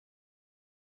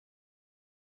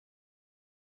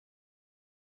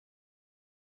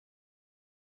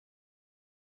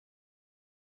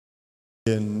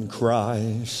In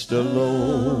Christ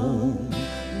alone,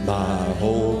 my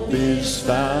hope is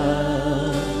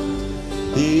found.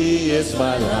 He is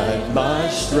my life, my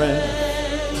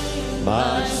strength,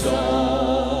 my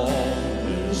song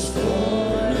is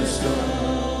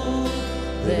cornerstone.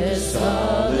 This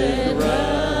solid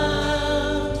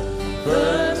ground,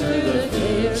 firm through the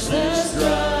fiercest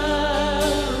drought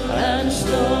and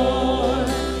storm.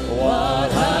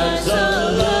 What heights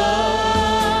of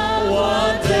love,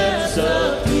 what depths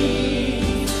of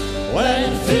peace,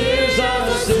 when fears are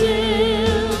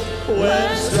still,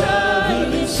 when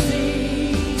striving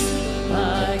cease.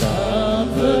 My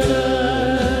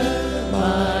comforter,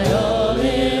 my all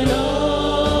in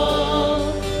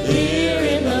all, here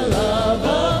in the love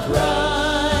of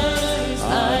Christ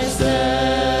I stand.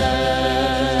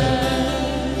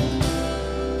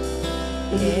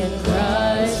 In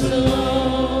Christ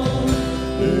alone,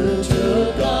 who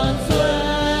took on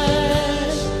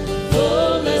flesh,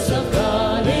 fullness of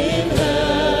God in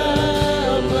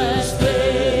helpless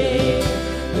babe,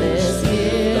 this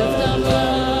gift of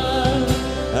love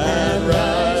and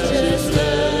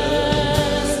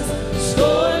righteousness,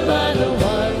 scorned by the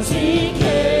ones he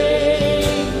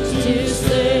came to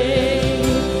save,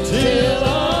 till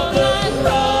on the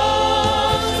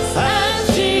cross as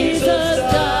Jesus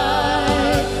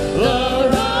died, the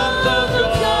wrath of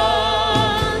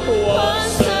God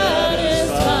was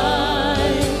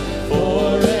satisfied.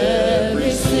 For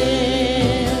every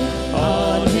sin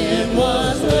on him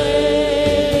was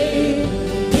laid.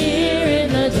 Here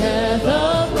in the death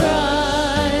of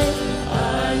Christ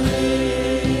I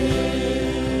live.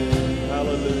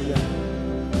 Hallelujah.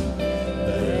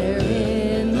 There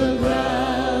in the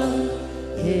ground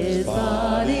his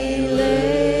body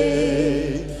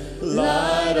lay,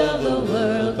 light of the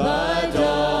world by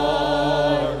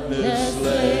darkness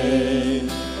slain,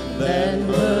 then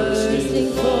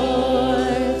bursting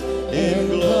forth in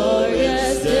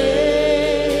glorious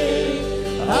day,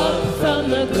 up from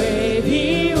the grave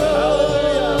he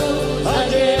rose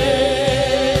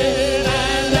again.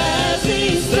 And as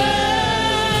he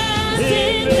stands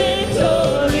in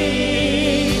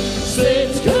victory,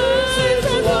 since curses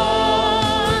have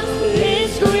lost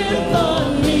his grip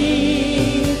on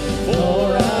me,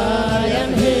 for I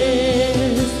am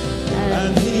his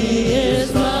and he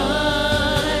is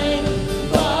mine,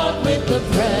 bought with the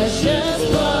precious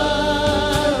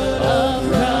blood of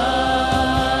Christ.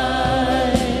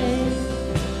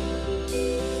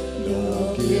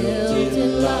 No guilt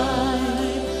in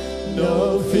life,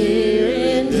 no fear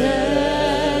in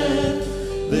death.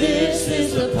 This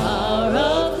is the power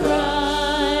of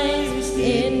Christ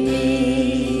in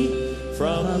me.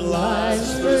 From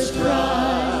life's first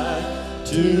cry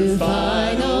to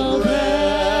final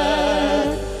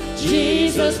breath,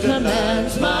 Jesus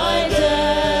commands my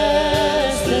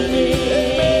destiny.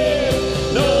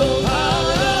 No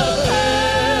power of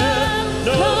hell,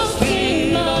 no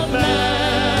scheme of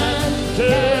man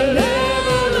can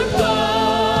ever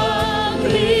pluck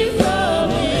me from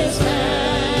his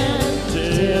hand,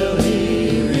 till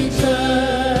he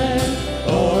returns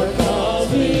or calls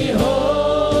me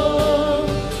home.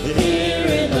 Here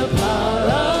in the power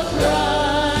of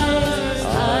Christ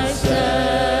I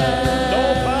stand. No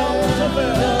powers of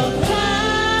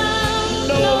hell,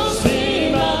 no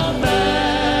scheme of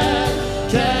man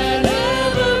can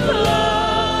ever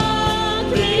pluck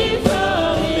me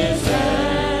from his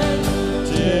hand,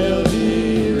 till he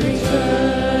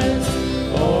returns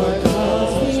or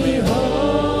calls me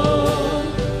home.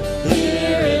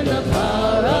 Here in the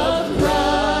power of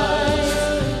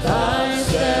Christ I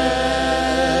stand.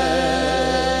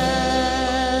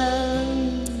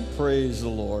 Praise the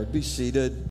Lord. Be seated.